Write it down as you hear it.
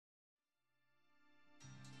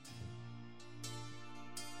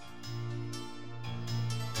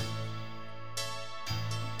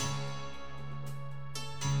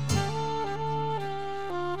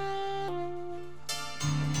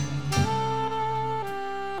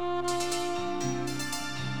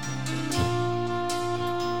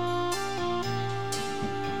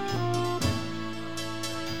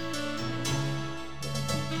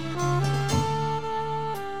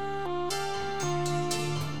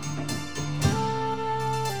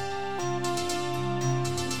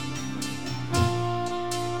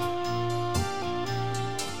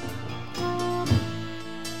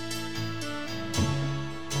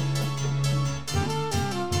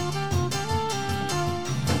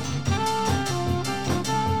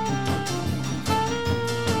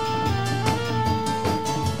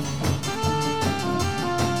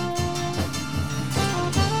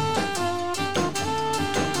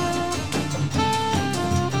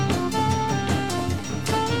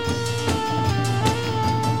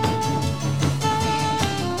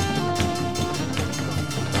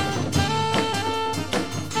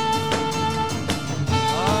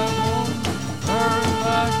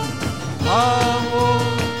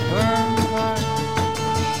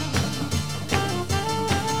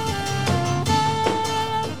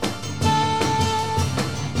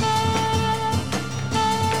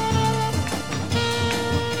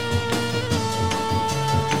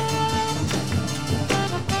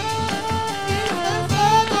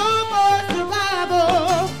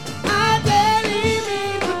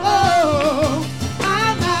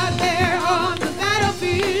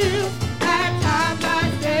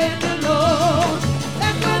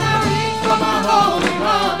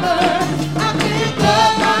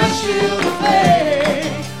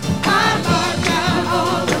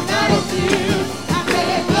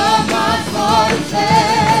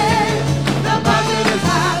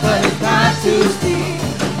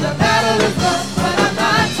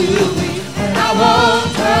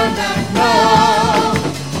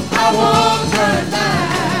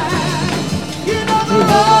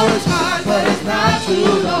too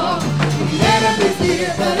long. The enemy's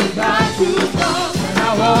here, but it's not too strong. And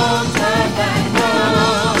I won't turn back, no.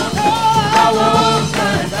 I won't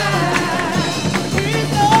turn back.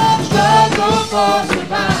 Struggle for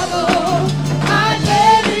survival. I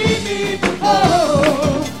can't leave me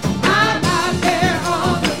before. I'm out there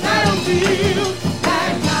on the battlefield.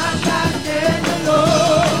 Like my God in the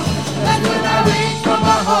Lord. That's when I reach for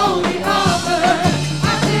my holy armor.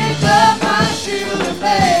 I pick up my shield of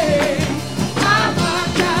faith. I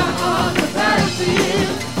march out on the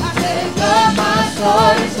battlefield. I take up my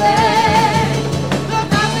sword and say, the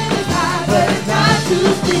mountain is high, but it's not too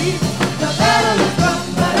steep. The battle is rough,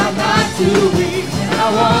 but I'm not too weak. And I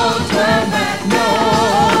won't turn back, no,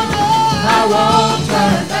 I won't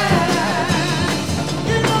turn back.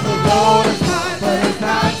 You know the road is hard, but it's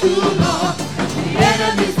not too long. The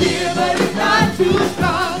enemy's here, but it's not too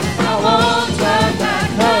strong. And I won't turn back,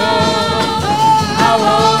 no, I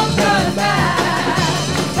won't turn back.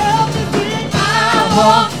 Help me sing, I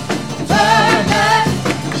won't turn back,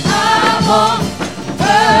 I won't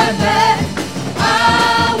turn back,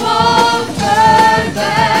 I won't turn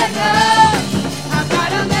back now. I've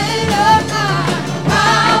got a made up mind. I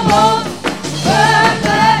won't turn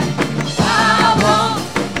back, I won't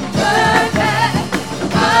turn back,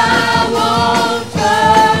 I won't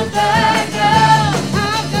turn back now.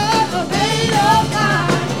 I've got a made up mind.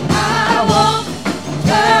 I won't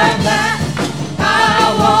turn back, I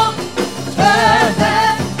won't turn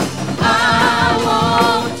back, I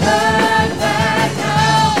won't turn back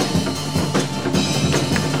now.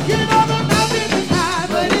 You know the mountain is high,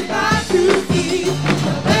 but it's not too steep.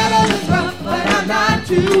 The battle is rough, but I'm not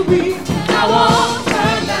too weak. I won't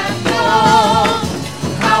turn back, no,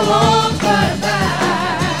 I won't turn back.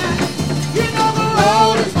 You know the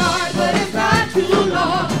road is hard, but it's not too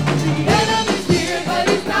long. The enemy's here, but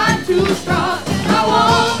it's not too strong. I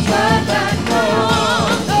won't turn back, no,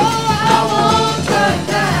 I won't turn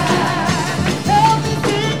back. Help me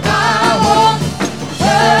sing, I won't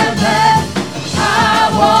turn back, I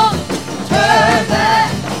won't turn back,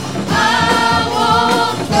 I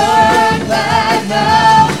won't turn back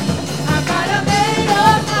now. I've got a made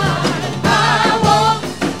up mind. I won't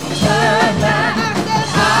turn back,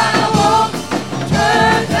 I won't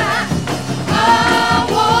turn back, I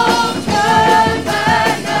won't turn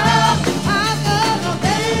back now. I've got a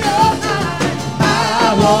made up mind. I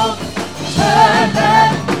won't turn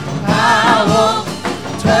back, I won't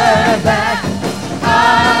turn back,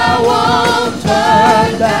 I won't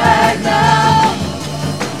turn back now.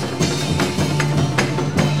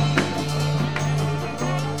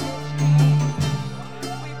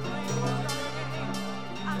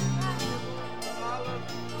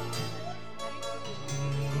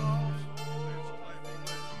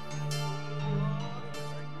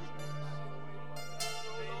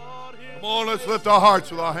 Come on, let's lift our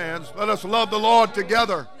hearts with our hands. Let us love the Lord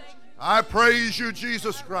together. I praise you,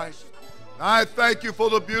 Jesus Christ. I thank you for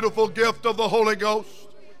the beautiful gift of the Holy Ghost.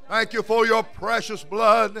 Thank you for your precious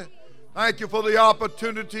blood. Thank you for the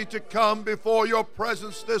opportunity to come before your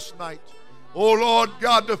presence this night. Oh, Lord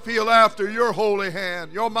God, to feel after your holy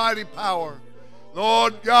hand, your mighty power.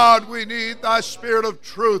 Lord God, we need thy spirit of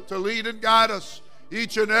truth to lead and guide us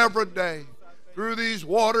each and every day through these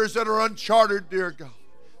waters that are uncharted, dear God.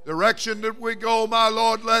 Direction that we go, my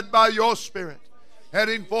Lord, led by your spirit,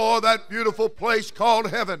 heading for that beautiful place called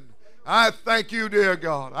heaven. I thank you, dear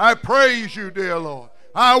God. I praise you, dear Lord.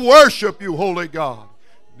 I worship you, holy God.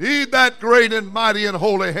 Need that great and mighty and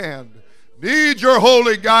holy hand. Need your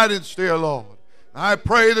holy guidance, dear Lord. I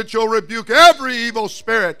pray that you'll rebuke every evil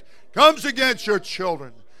spirit comes against your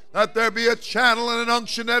children. Let there be a channel and an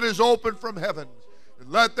unction that is open from heaven. And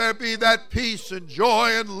let there be that peace and joy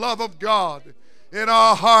and love of God in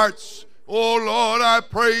our hearts. Oh, Lord, I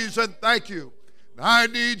praise and thank you. I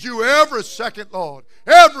need you every second, Lord,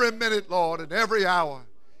 every minute, Lord, and every hour.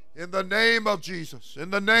 In the name of Jesus, in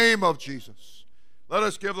the name of Jesus. Let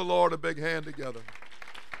us give the Lord a big hand together.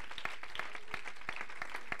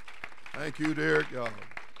 Thank you, dear God.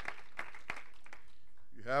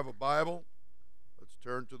 If you have a Bible, let's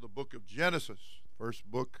turn to the book of Genesis, first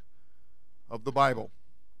book of the Bible.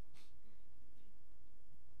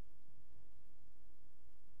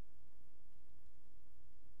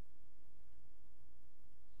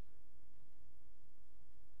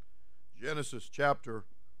 Genesis chapter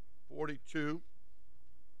 42.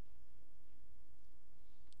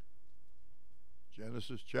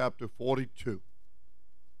 Genesis chapter 42.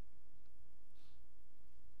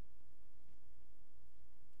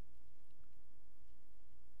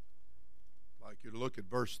 I'd like you to look at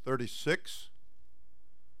verse 36.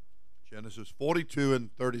 Genesis 42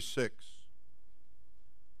 and 36.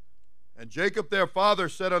 And Jacob their father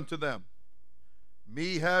said unto them,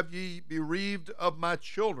 Me have ye bereaved of my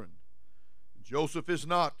children. Joseph is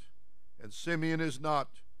not, and Simeon is not,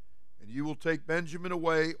 and you will take Benjamin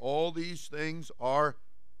away. All these things are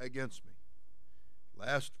against me.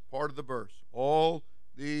 Last part of the verse. All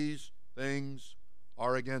these things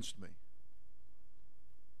are against me.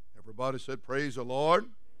 Everybody said, Praise the Lord.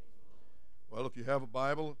 Well, if you have a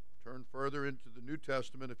Bible, turn further into the New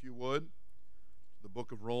Testament, if you would, the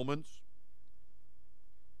book of Romans.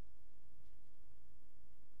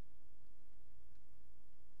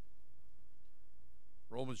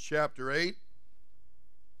 Romans chapter 8.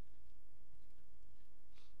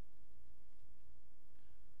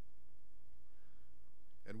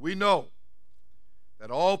 And we know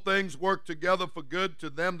that all things work together for good to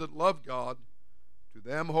them that love God, to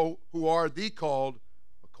them who are the called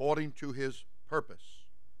according to his purpose.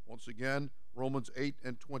 Once again, Romans 8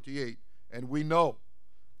 and 28. And we know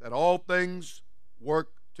that all things work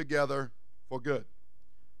together for good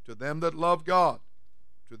to them that love God,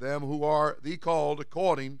 to them who are the called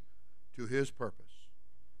according to his purpose.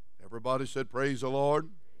 Everybody said, Praise the Lord.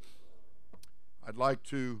 I'd like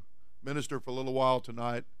to minister for a little while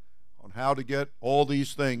tonight on how to get all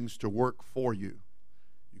these things to work for you.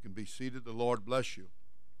 You can be seated. The Lord bless you.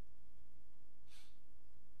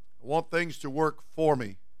 I want things to work for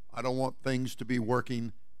me. I don't want things to be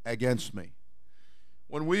working against me.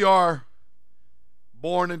 When we are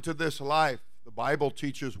born into this life, the Bible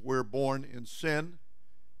teaches we're born in sin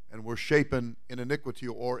and we're shapen in iniquity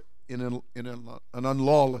or in an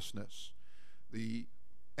unlawlessness. The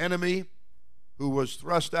enemy who was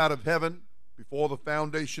thrust out of heaven before the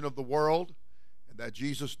foundation of the world, and that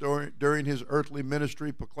Jesus during his earthly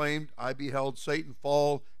ministry proclaimed, I beheld Satan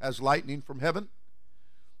fall as lightning from heaven.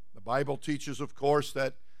 The Bible teaches, of course,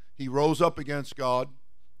 that he rose up against God.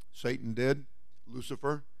 Satan did.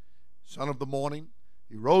 Lucifer, son of the morning.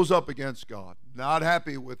 He rose up against God, not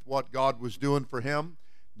happy with what God was doing for him,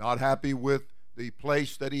 not happy with the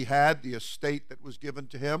place that he had, the estate that was given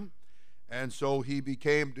to him. And so he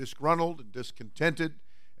became disgruntled and discontented.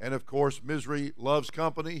 And of course, misery loves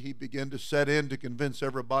company. He began to set in to convince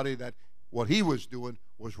everybody that what he was doing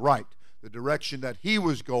was right. The direction that he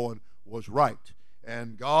was going was right.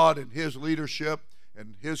 And God and his leadership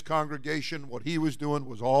and his congregation, what he was doing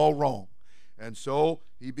was all wrong. And so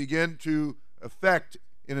he began to affect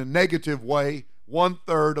in a negative way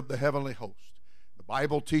 1/3 of the heavenly host. The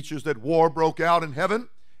Bible teaches that war broke out in heaven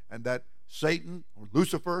and that Satan or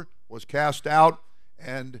Lucifer was cast out,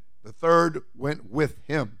 and the third went with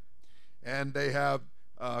him. And they have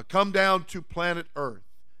come down to planet Earth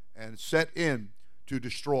and set in to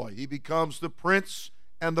destroy. He becomes the prince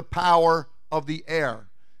and the power of the air,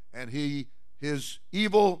 and his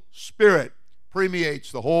evil spirit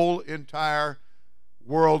permeates the whole entire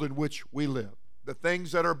world in which we live. The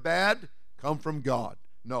things that are bad come from God.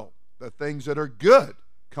 No, the things that are good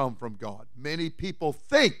come from God. Many people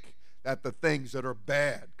think that the things that are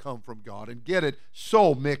bad come from God and get it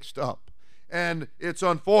so mixed up. And it's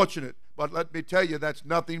unfortunate, but let me tell you, that's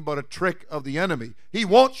nothing but a trick of the enemy. He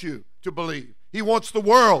wants you to believe. He wants the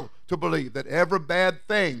world to believe that every bad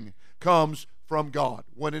thing comes from God,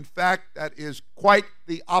 when in fact that is quite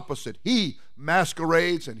the opposite. He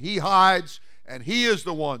masquerades and he hides, and he is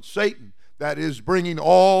the one, Satan, that is bringing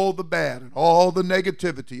all the bad and all the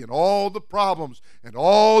negativity and all the problems and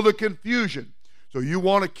all the confusion. So you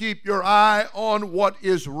want to keep your eye on what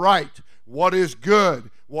is right, what is good,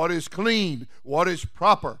 what is clean, what is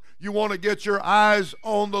proper. You want to get your eyes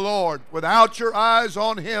on the Lord. Without your eyes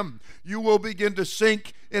on him, you will begin to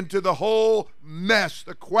sink into the whole mess,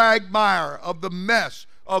 the quagmire of the mess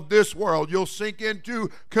of this world. You'll sink into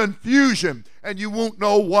confusion, and you won't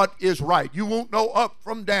know what is right. You won't know up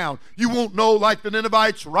from down. You won't know, like the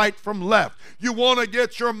Ninevites, right from left. You want to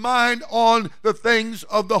get your mind on the things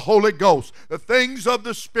of the Holy Ghost, the things of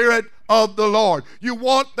the Spirit of the Lord. You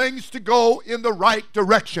want things to go in the right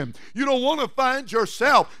direction. You don't want to find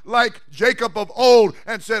yourself like Jacob of old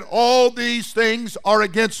and said, all these things are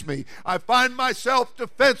against me. I find myself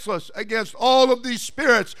defenseless against all of these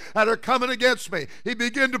spirits that are coming against me. He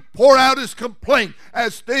began to pour out his complaint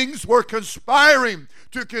as things were conspiring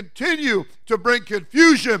to continue to bring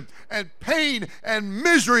confusion and pain and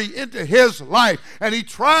misery into his life. And he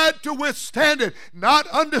tried to withstand it, not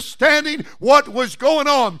understanding what was going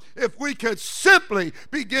on. If we could simply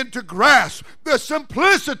begin to grasp the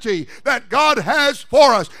simplicity that God has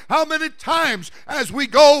for us. How many times as we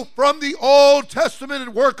go from the Old Testament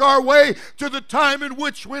and work our way to the time in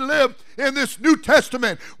which we live in this New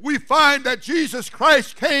Testament, we find that Jesus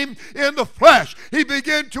Christ came in the flesh. He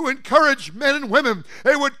began to encourage men and women.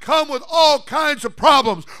 They would come with all kinds of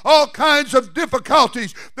problems, all kinds of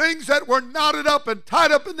difficulties, things that were knotted up and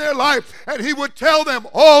tied up in their life, and he would tell them,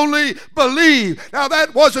 only believe. Now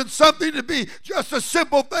that wasn't something to be just a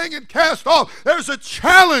simple thing and cast off. There's a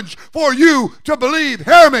challenge for you to believe.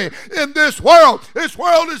 Hear me. In this world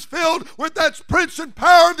is filled with that prince and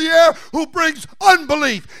power of the air who brings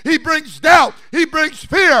unbelief. He brings doubt. He brings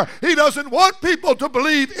fear. He doesn't want people to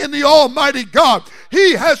believe in the Almighty God.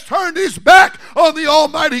 He has turned his back on the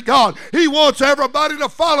Almighty God. He wants everybody to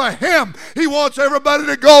follow him. He wants everybody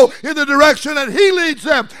to go in the direction that he leads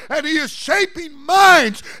them. And he is shaping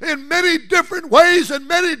minds in many different ways and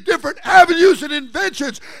many different avenues and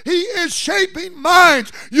inventions. He is shaping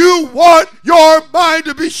minds. You want your mind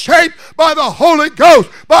to be shaped by the Holy Ghost,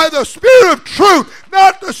 by the Spirit of truth,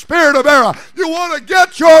 not the spirit of error. You want to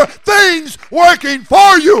get your things working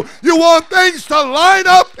for you. You want things to line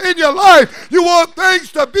up in your life. You want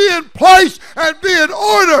things to be in place and be in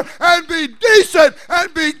order and be decent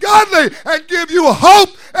and be godly and give you hope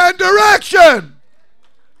and direction.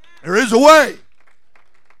 There is a way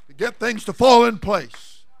to get things to fall in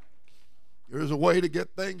place. There is a way to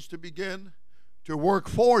get things to begin to work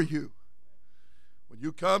for you. When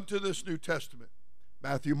you come to this New Testament,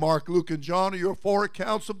 Matthew, Mark, Luke, and John are your four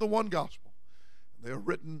accounts of the one gospel. They are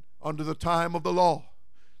written under the time of the law.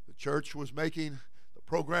 The church was making, the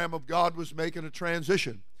program of God was making a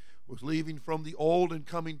transition, was leaving from the old and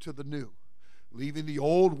coming to the new, leaving the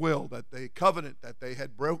old will, covenant that they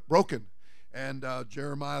had broken. And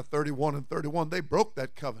Jeremiah 31 and 31, they broke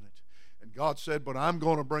that covenant. And God said, but I'm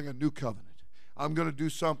going to bring a new covenant. I'm going to do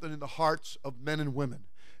something in the hearts of men and women.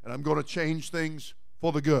 And I'm going to change things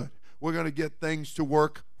for the good. We're going to get things to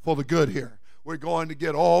work for the good here. We're going to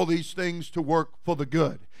get all these things to work for the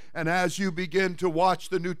good. And as you begin to watch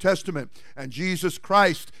the New Testament, and Jesus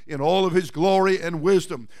Christ in all of his glory and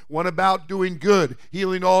wisdom went about doing good,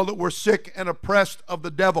 healing all that were sick and oppressed of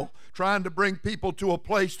the devil, trying to bring people to a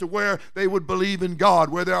place to where they would believe in God,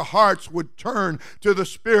 where their hearts would turn to the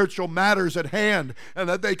spiritual matters at hand, and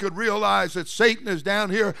that they could realize that Satan is down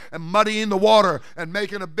here and muddying the water and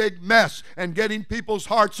making a big mess and getting people's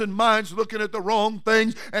hearts and minds looking at the wrong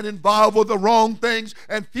things and involved with the wrong things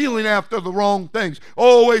and feeling after the wrong things.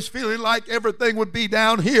 Always feeling like everything would be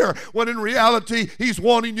down here, when in reality he's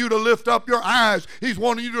wanting you to lift up your eyes. He's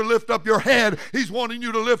wanting you to lift up your head. He's wanting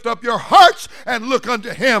you to lift up your hearts and look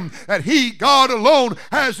unto him. That he, God alone,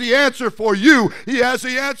 has the answer for you. He has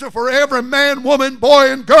the answer for every man, woman,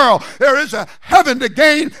 boy, and girl. There is a heaven to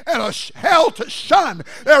gain and a hell to shun.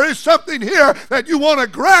 There is something here that you want to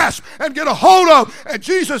grasp and get a hold of. And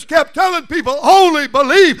Jesus kept telling people, only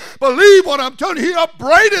believe. Believe what I'm telling you. He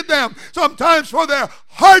upbraided them sometimes for their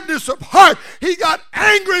hardness of heart. He got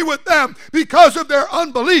angry with them because of their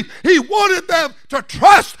unbelief. He wanted them to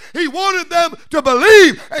trust. He wanted them to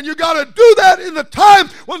believe. And you got to do that in the time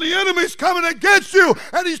when the enemy's coming against you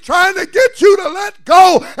and he's trying to get you to let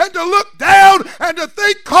go and to look down and to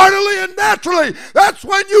think carnally and naturally. That's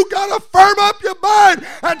when you got to firm up your mind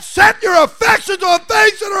and set your affections on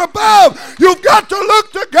things that are above. You've got to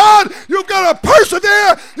look to God. You've got to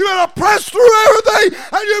persevere. You've got to press through everything,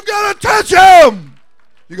 and you've got to touch him.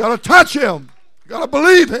 You got to touch him. You got to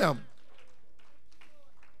believe him.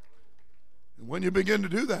 And when you begin to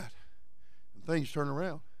do that, things turn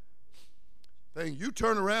around. You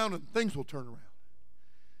turn around and things will turn around.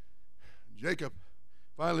 Jacob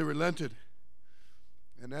finally relented.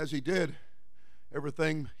 And as he did,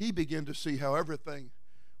 he began to see how everything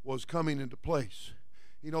was coming into place.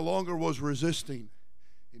 He no longer was resisting.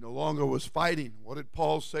 He no longer was fighting. What did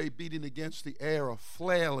Paul say? Beating against the air, a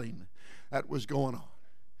flailing that was going on.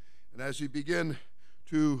 And as he began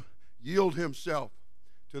to yield himself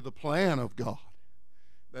to the plan of God,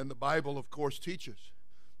 then the Bible, of course, teaches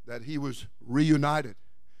that he was reunited.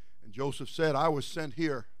 And Joseph said, I was sent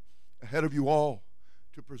here ahead of you all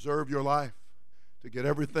to preserve your life, to get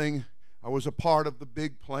everything. I was a part of the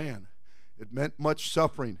big plan. It meant much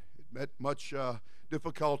suffering. It meant much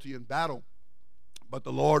difficulty and battle. But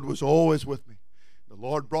the Lord was always with me. The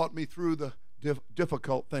Lord brought me through the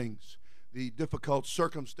difficult things, the difficult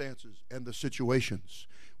circumstances and the situations.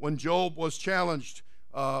 When Job was challenged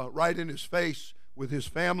right in his face with his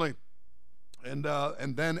family, and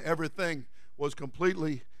then everything was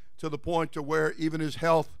completely to the point to where even his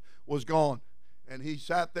health was gone. And he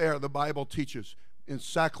sat there, the Bible teaches, in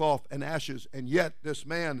sackcloth and ashes, and yet this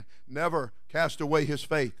man never cast away his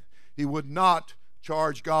faith. He would not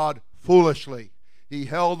charge God foolishly. He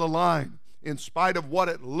held the line in spite of what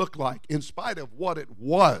it looked like, in spite of what it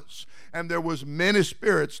was. And there was many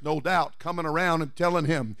spirits, no doubt, coming around and telling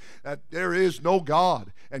him that there is no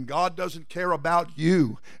God, and God doesn't care about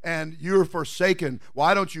you, and you're forsaken.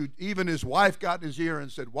 Why don't you, even his wife got in his ear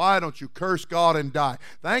and said, why don't you curse God and die?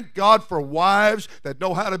 Thank God for wives that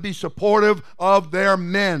know how to be supportive of their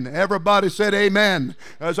men. Everybody said amen.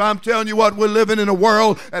 As I'm telling you what, we're living in a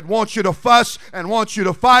world that wants you to fuss and wants you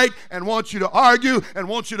to fight and wants you to argue and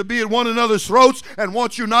wants you to be at one another's throats and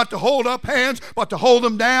wants you not to hold up hands but to hold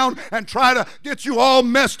them down and try to get you all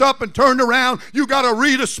messed up and turned around. You got to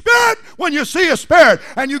read a spirit when you see a spirit,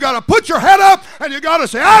 and you got to put your head up and you got to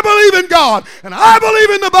say, I believe in God and I believe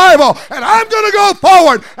in the Bible, and I'm going to go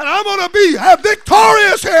forward and I'm going to have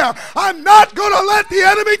victorious here. I'm not going to let the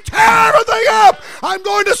enemy tear everything up. I'm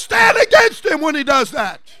going to stand against him when he does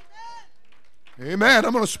that. Amen.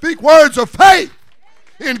 I'm going to speak words of faith,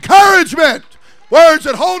 encouragement, words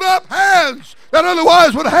that hold up hands that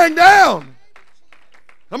otherwise would hang down.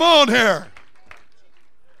 Come on here.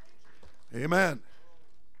 Amen.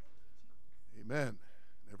 Amen.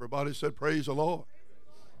 Everybody said, praise the Lord.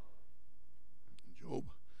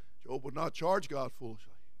 Job would not charge God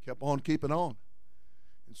foolishly. He kept on keeping on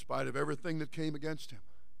in spite of everything that came against him.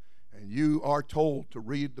 And you are told to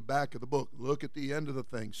read the back of the book. Look at the end of the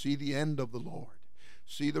thing. See the end of the Lord.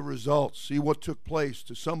 See the results. See what took place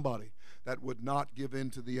to somebody that would not give in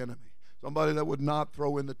to the enemy. Somebody that would not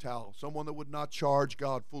throw in the towel. Someone that would not charge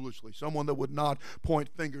God foolishly. Someone that would not point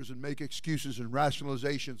fingers and make excuses and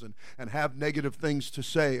rationalizations and have negative things to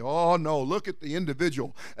say. Oh, no. Look at the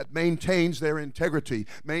individual that maintains their integrity,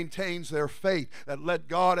 maintains their faith, that let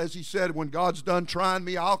God, as he said, when God's done trying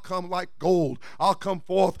me, I'll come like gold. I'll come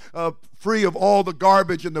forth free of all the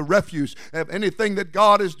garbage and the refuse. If anything that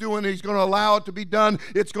God is doing, he's going to allow it to be done,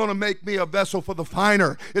 it's going to make me a vessel for the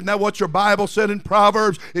finer. Isn't that what your Bible said in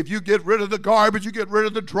Proverbs? If you get rid of the garbage, you get rid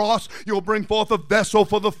of the dross, you'll bring forth a vessel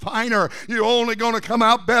for the finer. You're only going to come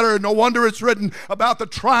out better. No wonder it's written about the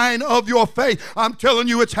trying of your faith. I'm telling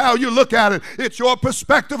you, it's how you look at it. It's your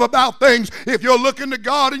perspective about things. If you're looking to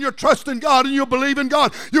God and you're trusting God and you believe in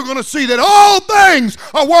God, you're going to see that all things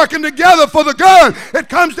are working together for the good. It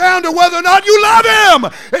comes down to whether or not you love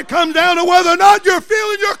him. It comes down to whether or not you're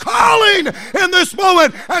feeling your calling in this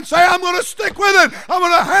moment and say, I'm going to stick with it. I'm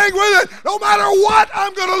going to hang with it. No matter what,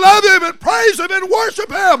 I'm going to love him and praise him and worship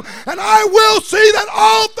him. And I will see that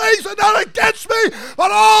all things are not against me,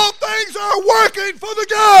 but all things are working for the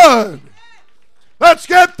good. Let's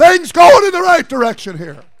get things going in the right direction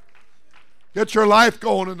here. Get your life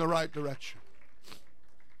going in the right direction.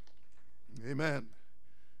 Amen.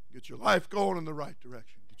 Get your life going in the right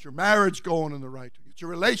direction. Get your marriage going in the right direction. Get your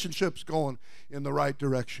relationships going in the right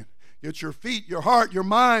direction. Get your feet, your heart, your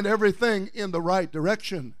mind, everything in the right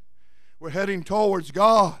direction. We're heading towards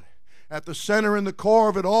God. At the center and the core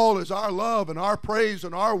of it all is our love and our praise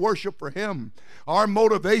and our worship for him. Our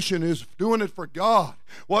motivation is doing it for God.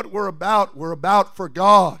 What we're about for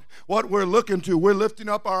God. What we're looking to, we're lifting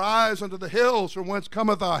up our eyes unto the hills from whence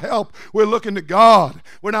cometh our help. We're looking to God.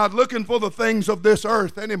 We're not looking for the things of this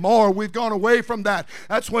earth anymore. We've gone away from that.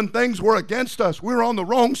 That's when things were against us. We were on the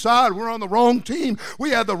wrong side. We were on the wrong team. We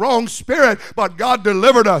had the wrong spirit, but God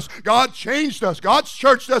delivered us. God changed us. God's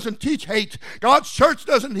church doesn't teach hate. God's church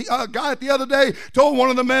doesn't. A guy the other day told one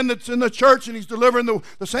of the men that's in the church, and he's delivering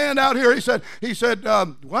the sand out here, he said,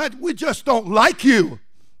 we just don't like you.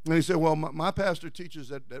 And he said, well, my pastor teaches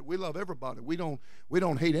that we love everybody. We don't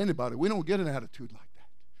hate anybody. We don't get an attitude like that.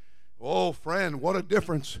 Oh, friend, what a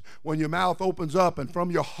difference when your mouth opens up and from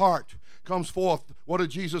your heart comes forth. What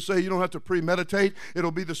did Jesus say? You don't have to premeditate.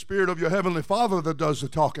 It'll be the Spirit of your Heavenly Father that does the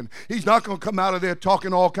talking. He's not going to come out of there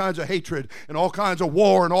talking all kinds of hatred and all kinds of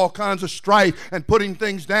war and all kinds of strife and putting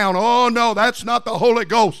things down. Oh, no, that's not the Holy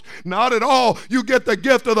Ghost. Not at all. You get the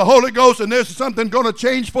gift of the Holy Ghost, and there's something going to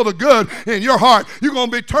change for the good in your heart. You're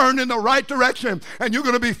going to be turned in the right direction, and you're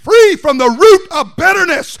going to be free from the root of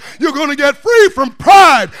bitterness. You're going to get free from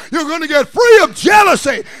pride. You're going to get free of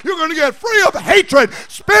jealousy. You're going to get free of hatred.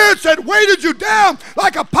 Spirits that weighted you down,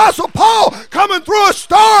 like Apostle Paul coming through a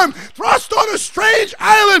storm, thrust on a strange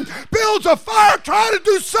island, builds a fire trying to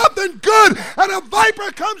do something good, and a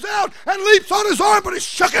viper comes out and leaps on his arm, but he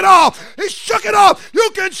shook it off. He shook it off.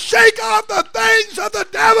 You can shake off the things of the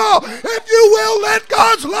devil if you will let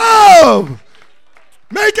God's love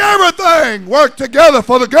make everything work together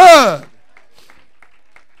for the good.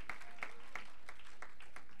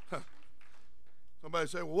 Somebody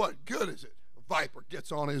say, well, what good is it? Viper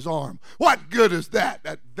gets on his arm. What good is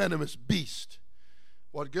that venomous beast?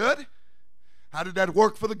 What good? How did that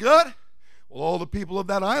work for the good? Well, all the people of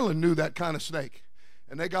that island knew that kind of snake,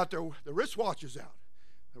 and they got their wristwatches out,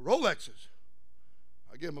 the Rolexes.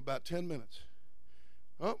 I give them about 10 minutes.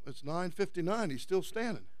 Oh, it's 9:59. He's still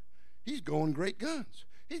standing. He's going great guns.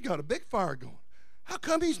 He's got a big fire going. How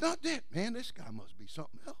come he's not dead? Man, this guy must be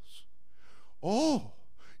something else. Oh,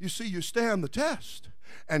 you see, you stand the test.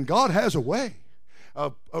 And God has a way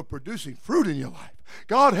of producing fruit in your life.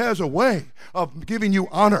 God has a way of giving you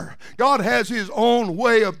honor. God has his own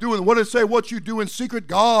way of doing it. What did it say? What you do in secret,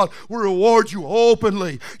 God will reward you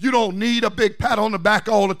openly. You don't need a big pat on the back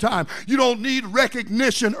all the time. You don't need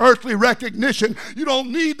recognition, earthly recognition. You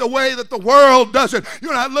don't need the way that the world does it.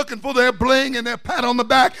 You're not looking for their bling and their pat on the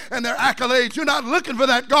back and their accolades. You're not looking for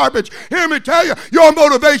that garbage. Hear me tell you, your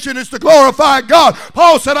motivation is to glorify God.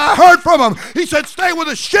 Paul said, I heard from him. He said, stay with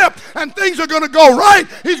the ship and things are going to go right.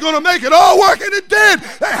 He's going to make it all work, and it did.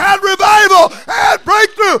 They had revival, they had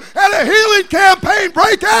breakthrough, and a healing campaign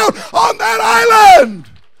break out on that island.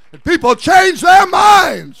 And people changed their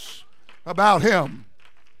minds about him.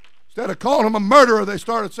 Instead of calling him a murderer, they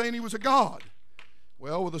started saying he was a god.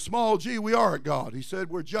 Well, with a small g, we are a god. He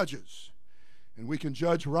said we're judges, and we can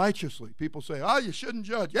judge righteously. People say, you shouldn't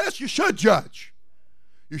judge. Yes, you should judge.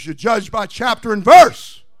 You should judge by chapter and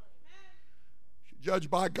verse. You should judge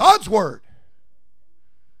by God's word.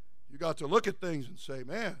 You got to look at things and say,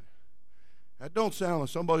 man, that don't sound like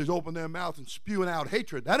somebody's opened their mouth and spewing out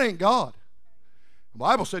hatred. That ain't God. The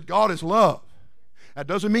Bible said God is love. That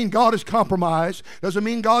doesn't mean God is compromised. Doesn't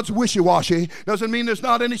mean God's wishy-washy. Doesn't mean there's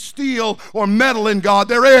not any steel or metal in God.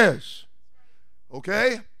 There is.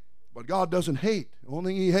 Okay? But God doesn't hate. The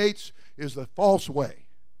only thing he hates is the false way.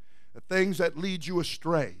 The things that lead you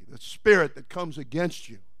astray. The spirit that comes against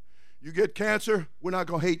you. You get cancer, we're not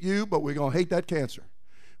going to hate you, but we're going to hate that cancer.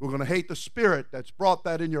 We're going to hate the spirit that's brought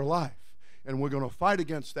that in your life. And we're going to fight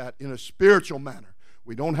against that in a spiritual manner.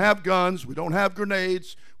 We don't have guns. We don't have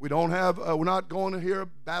grenades. We're not going here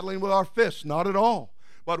battling with our fists. Not at all.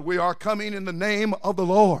 But we are coming in the name of the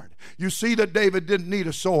Lord. You see that David didn't need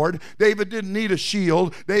a sword. David didn't need a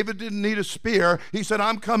shield. David didn't need a spear. He said,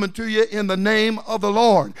 I'm coming to you in the name of the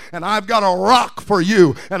Lord. And I've got a rock for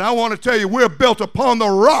you. And I want to tell you, we're built upon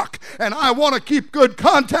the rock. And I want to keep good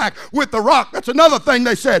contact with the rock. That's another thing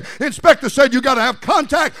they said. Inspector said, you got to have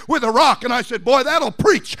contact with the rock. And I said, boy, that'll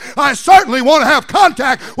preach. I certainly want to have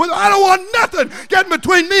contact with, I don't want nothing getting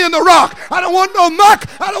between me and the rock. I don't want no muck.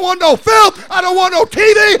 I don't want no filth. I don't want no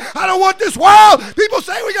TV. I don't want this world. People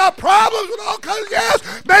say we got problems with all kinds of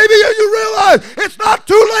gas. Maybe you realize it's not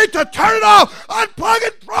too late to turn it off, unplug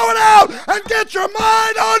it, throw it out, and get your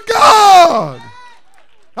mind on God.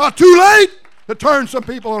 Not too late to turn some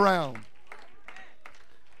people around.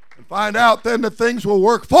 And find out then that things will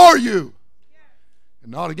work for you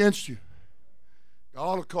and not against you.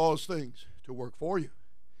 God will cause things to work for you.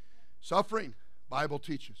 Suffering, Bible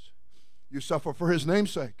teaches. You suffer for his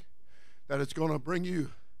name's sake. That it's going to bring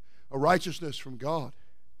you a righteousness from God.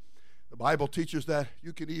 The Bible teaches that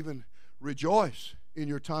you can even rejoice in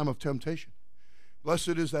your time of temptation. Blessed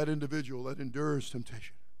is that individual that endures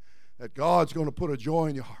temptation. That God's going to put a joy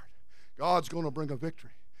in your heart. God's going to bring a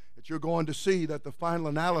victory. That you're going to see that the final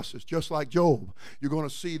analysis, just like Job, you're going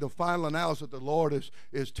to see the final analysis that the Lord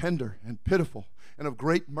is tender and pitiful and of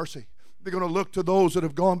great mercy. They're going to look to those that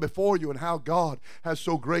have gone before you and how God has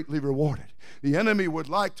so greatly rewarded. The enemy would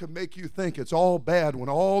like to make you think it's all bad when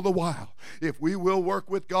all the while, if we will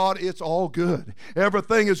work with God, it's all good.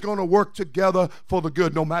 Everything is going to work together for the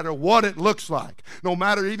good, no matter what it looks like, no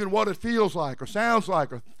matter even what it feels like or sounds like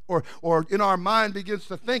or in our mind begins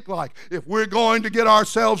to think like. If we're going to get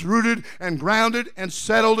ourselves rooted and grounded and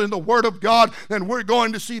settled in the Word of God, then we're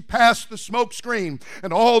going to see past the smoke screen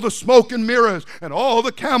and all the smoke and mirrors and all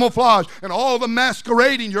the camouflage and all the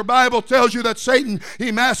masquerading. Your Bible tells you that Satan,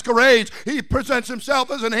 he masquerades. He presents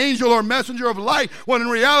himself as an angel or messenger of light when in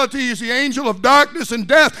reality he's the angel of darkness and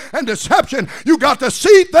death and deception. You got to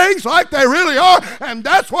see things like they really are, and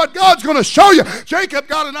that's what God's going to show you. Jacob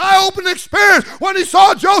got an eye-opening experience when he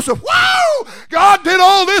saw Joseph. Wow! God did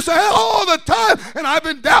all this all the time, and I've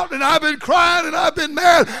been doubting and I've been crying and I've been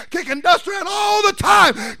mad, kicking dust around all the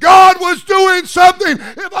time. God was doing something.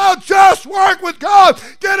 If I'll just work with God,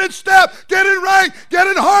 get in step, get in rank, get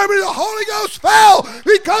in harmony, the Holy Ghost fell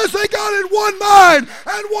because they got in one mind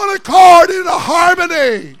and one accord in a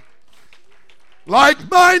harmony.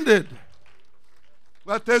 Like-minded.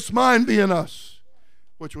 Let this mind be in us,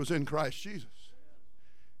 which was in Christ Jesus.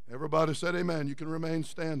 Everybody said amen. You can remain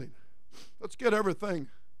standing. Let's get everything.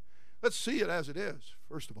 Let's see it as it is,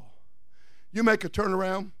 first of all. You make a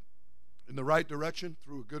turnaround in the right direction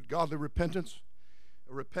through a good godly repentance,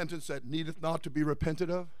 a repentance that needeth not to be repented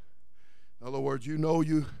of. In other words, you know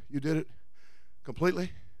you did it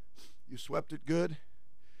completely. You swept it good,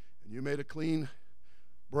 and you made a clean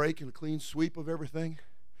break and a clean sweep of everything.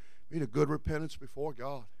 need a good repentance before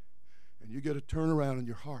God, and you get a turnaround in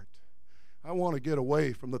your heart. I want to get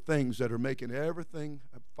away from the things that are making everything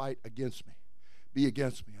a fight against me, be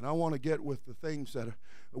against me. And I want to get with the things that are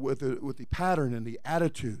with the pattern and the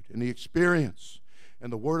attitude and the experience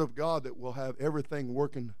and the Word of God that will have everything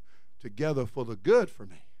working together for the good for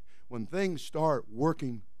me. When things start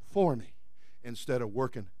working for me instead of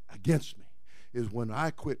working against me is when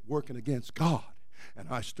I quit working against God and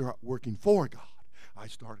I start working for God. I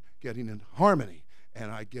start getting in harmony,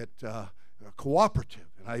 and I get cooperative,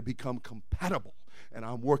 and I become compatible, and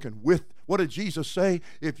I'm working with. What did Jesus say?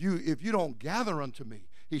 If you don't gather unto me,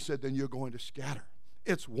 he said, then you're going to scatter.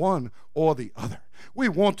 It's one or the other. We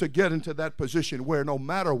want to get into that position where no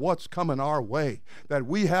matter what's coming our way, that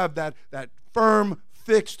we have that firm,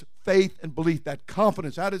 fixed faith and belief, that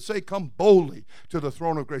confidence. How did it say? Come boldly to the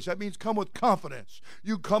throne of grace. That means come with confidence.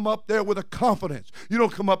 You come up there with a confidence. You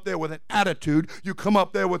don't come up there with an attitude. You come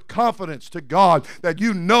up there with confidence to God that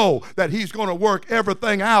you know that he's going to work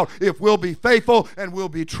everything out if we'll be faithful and we'll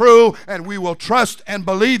be true and we will trust and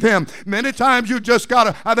believe him. Many times you just got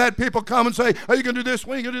to, I've had people come and say, are you going to do this?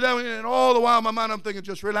 When are you going to do that? And all the while in my mind I'm thinking,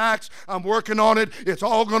 just relax. I'm working on it. It's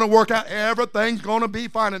all going to work out. Everything's going to be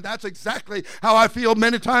fine. And that's exactly how I feel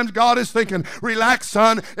many times. God is thinking, relax,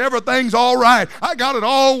 son, everything's all right. I got it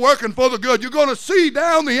all working for the good. You're going to see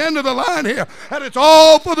down the end of the line here, and it's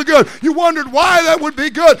all for the good. You wondered why that would be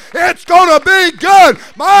good. It's going to be good.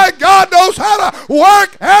 My God knows how to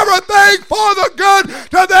work everything for the good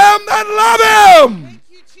to them that love him.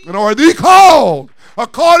 And are they called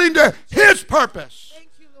according to his purpose?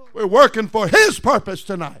 We're working for his purpose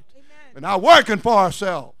tonight. We're not working for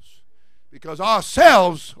ourselves, because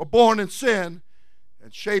ourselves are born in sin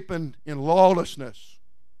and shapen in lawlessness.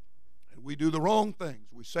 And we do the wrong things.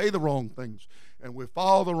 We say the wrong things. And we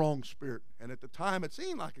follow the wrong spirit. And at the time it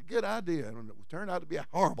seemed like a good idea. And it turned out to be a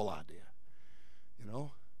horrible idea. You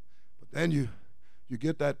know? But then you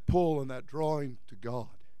get that pull and that drawing to God.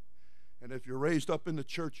 And if you're raised up in the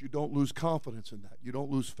church, you don't lose confidence in that. You don't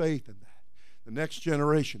lose faith in that. The next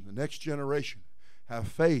generation have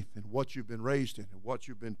faith in what you've been raised in and what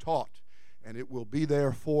you've been taught. And it will be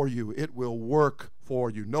there for you. It will work for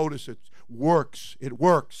you. Notice it works.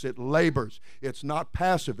 It labors. It's not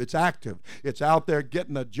passive. It's active. It's out there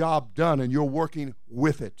getting a job done, and you're working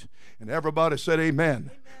with it. And everybody said amen.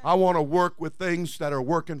 I want to work with things that are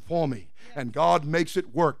working for me. And God makes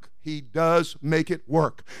it work. He does make it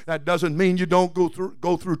work. That doesn't mean you don't go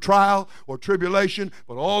through trial or tribulation,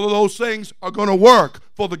 but all of those things are going to work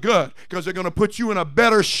for the good, because they're going to put you in a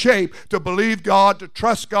better shape to believe God, to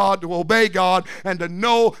trust God, to obey God, and to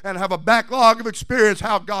know and have a backlog of experience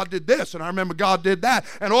how God did this. And I remember God did that,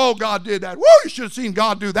 and oh, God did that. Woo, you should have seen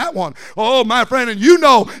God do that one. Oh, my friend, and you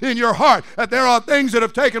know in your heart that there are things that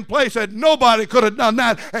have taken place that nobody could have done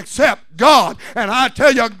that except God. And I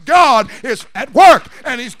tell you, God is at work,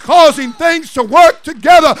 and he's causing things to work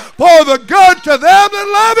together for the good to them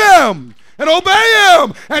that love him and obey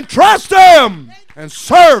him and trust him and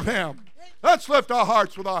serve him. Let's lift our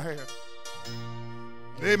hearts with our hands.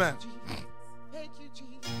 Amen.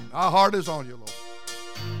 Our heart is on you, Lord.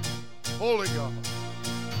 Holy God.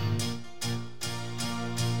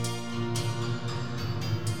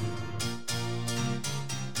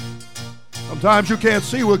 Sometimes you can't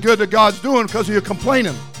see what good that God's doing because you're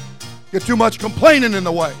complaining. Get too much complaining in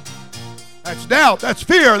the way. That's doubt. That's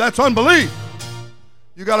fear. That's unbelief.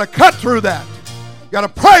 You got to cut through that. You got to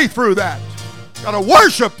pray through that. You got to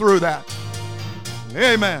worship through that.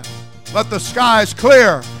 Amen. Let the skies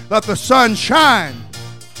clear. Let the sun shine.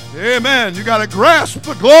 Amen. You got to grasp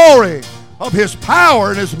the glory of his power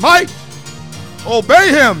and his might. Obey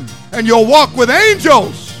him, and you'll walk with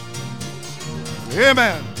angels.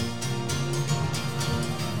 Amen.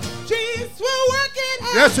 Jesus will work it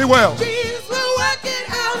out. Yes, he will. Jesus will work it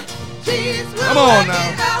out. Jesus will Come on work now.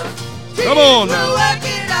 it out. Come on Jesus now. will work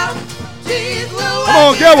it out. Jesus will work Come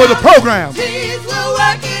on, it get with out. the program. Jesus will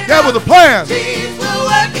work it Get out. with the plan. Jesus will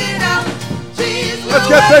work it out. Jesus will Let's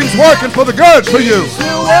get work things it working out. for the good for you. Jesus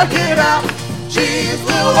will work it out. Jesus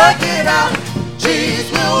will work it out.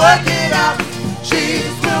 Jesus will work it out.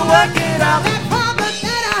 Jesus will work it out. That promise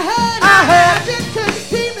that I had, I just couldn't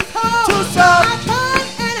keep it cold. Too soft. I tried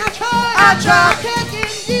and I tried. I kept getting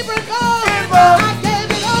deeper and gold. I gave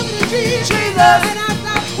it over to Jesus. And I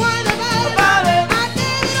stopped crying about it. I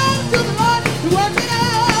gave it over to the Lord to work it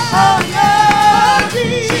out. Oh yeah.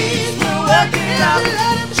 Jesus will work it out.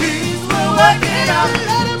 Jesus will work it out.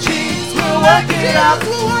 Jesus will work it out.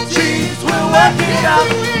 Jesus will work it out.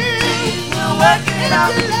 Jesus will work it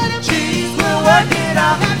out. Jesus will work it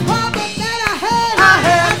out. That promise that I had,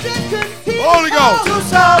 I just couldn't keep it. Holy Ghost. Too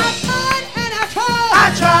soft. I tried and I tried. I I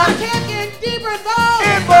tried. I kept getting deeper involved.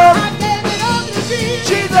 I gave it over to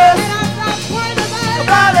Jesus. And I stopped worrying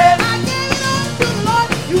about it. I gave it over to the Lord.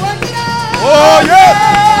 You work it out. Oh, yes.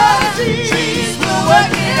 Jesus will work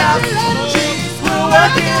it out. Jesus will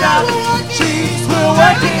work it out. Jesus will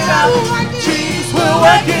work it out. Jesus will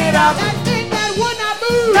work it out. That thing that would not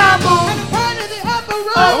move. And the part of the upper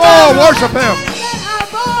room. Come on, worship him.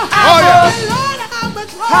 Oh, yeah.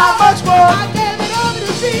 How much more? I gave it over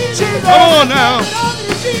to Jesus. Come on now. I gave it over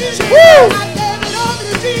to Jesus. Woo. I gave it over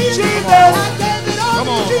to Jesus. I gave it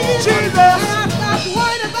over to Jesus. And I stopped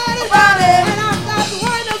worrying about it. And I stopped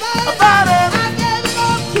worrying about it. I gave it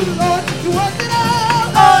over to the Lord to work it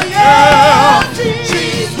out. Oh, yeah.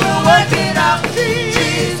 Jesus will work it out.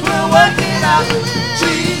 Jesus will work it out.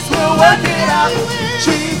 Jesus will work it out.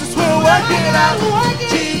 Jesus will work it out.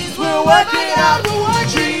 Jesus will work it out.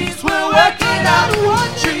 Jesus will work it out.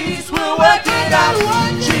 Jesus will work it out.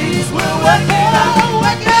 Jesus will work it out.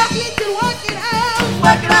 Work it out. He can work it out.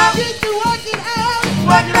 Work it out. He can work it out.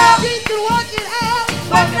 Work it out. He can work it out.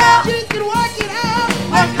 Work it out. He can work it out.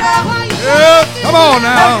 Work it out. Yeah, come on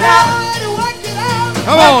now.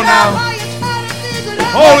 Come on now.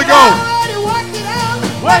 Holy Ghost.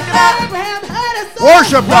 Work it out.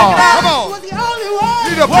 Worship God. Come on. You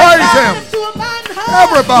need to praise him.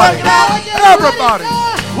 Everybody. Everybody.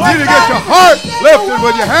 You need to get your heart lifted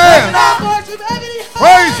with your hands.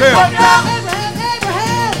 Praise him.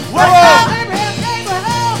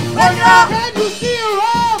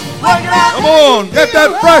 Come on. Get that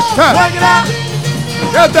fresh touch.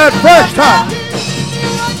 Get that fresh touch.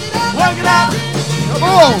 Come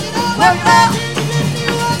on.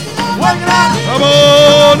 Come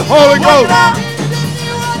on, Holy Ghost.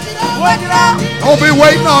 Don't be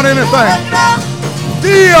waiting on anything.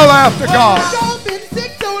 Feel after God.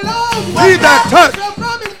 Need that touch.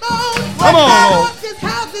 Come on, Lord.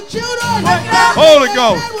 Holy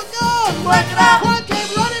Ghost.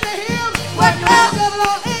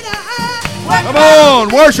 Come on,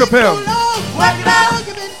 worship him.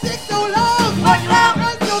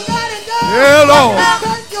 Yeah, Lord.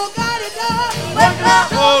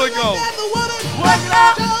 Holy Ghost.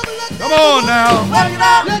 Come on now.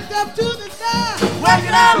 Look up to the sky.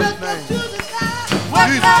 Look up to the sky.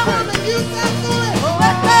 Jesus'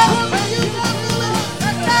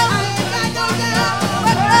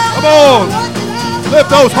 Come on. Lift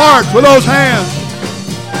those hearts with those hands.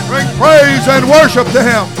 Bring praise and worship to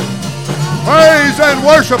him. Praise and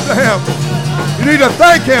worship to him. You need to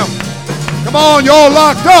thank him. Come on, you're all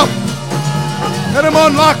locked up. Let him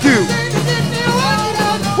unlock you.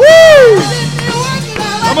 Woo!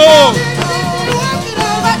 Come on.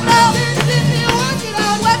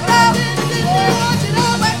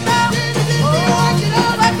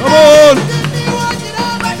 Come on.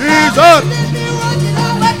 Jesus.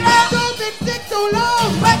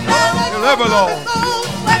 Deliver, Lord.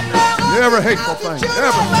 Every hateful thing.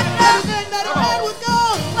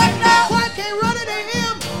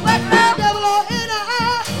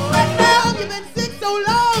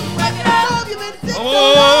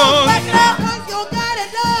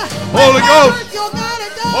 Holy Ghost.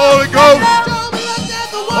 Holy Ghost.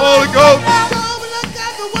 Holy Ghost.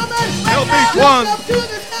 Help each one.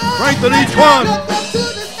 Strengthen each one.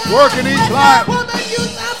 Work in each life.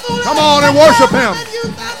 Come on and worship him.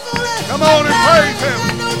 Come on and praise him.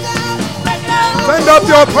 Send up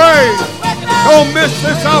your praise. Don't miss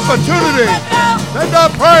this opportunity. Send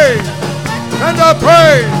up praise. Send up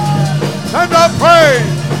praise. Send up praise.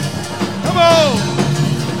 Come on.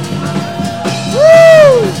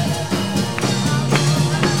 Woo!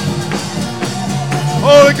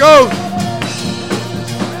 Holy Ghost.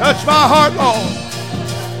 Touch my heart, Lord.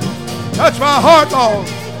 Touch my heart, Lord.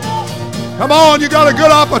 Come on, you got a good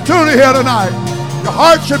opportunity here tonight. Your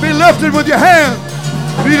heart should be lifted with your hands.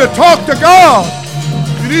 You need to talk to God.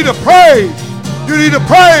 You need to praise. You need to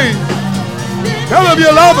praise. Tell him you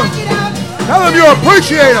love him. Tell him you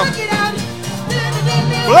appreciate him.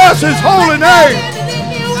 Bless his holy name.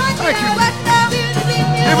 Thank you.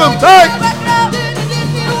 Give him thanks.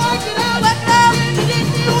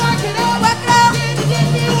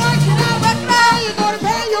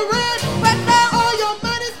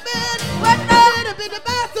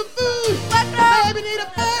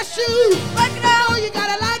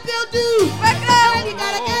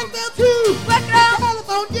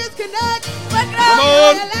 Come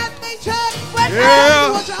on.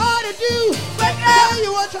 Yeah. What you ought to do. Tell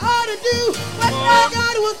you what you ought to do.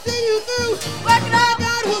 God will see you through.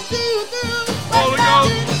 God will see you through. Holy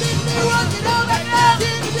Ghost.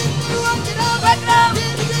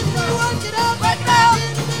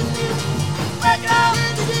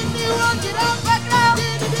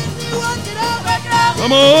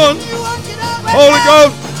 Come on. Holy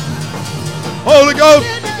Ghost. Holy Ghost.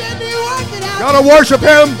 Gotta worship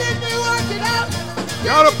Him.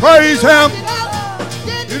 Gotta praise Him.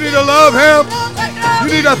 You need to love Him.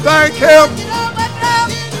 You need to thank Him.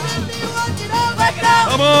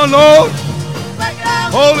 Come on, Lord.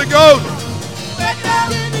 Holy Ghost.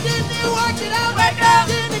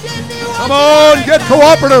 Come on, get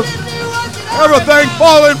cooperative. Everything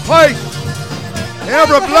fall in place.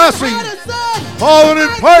 Every blessing falling in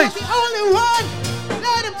place.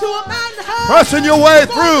 Pressing your way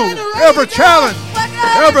through every challenge,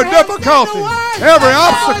 every difficulty, every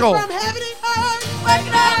obstacle.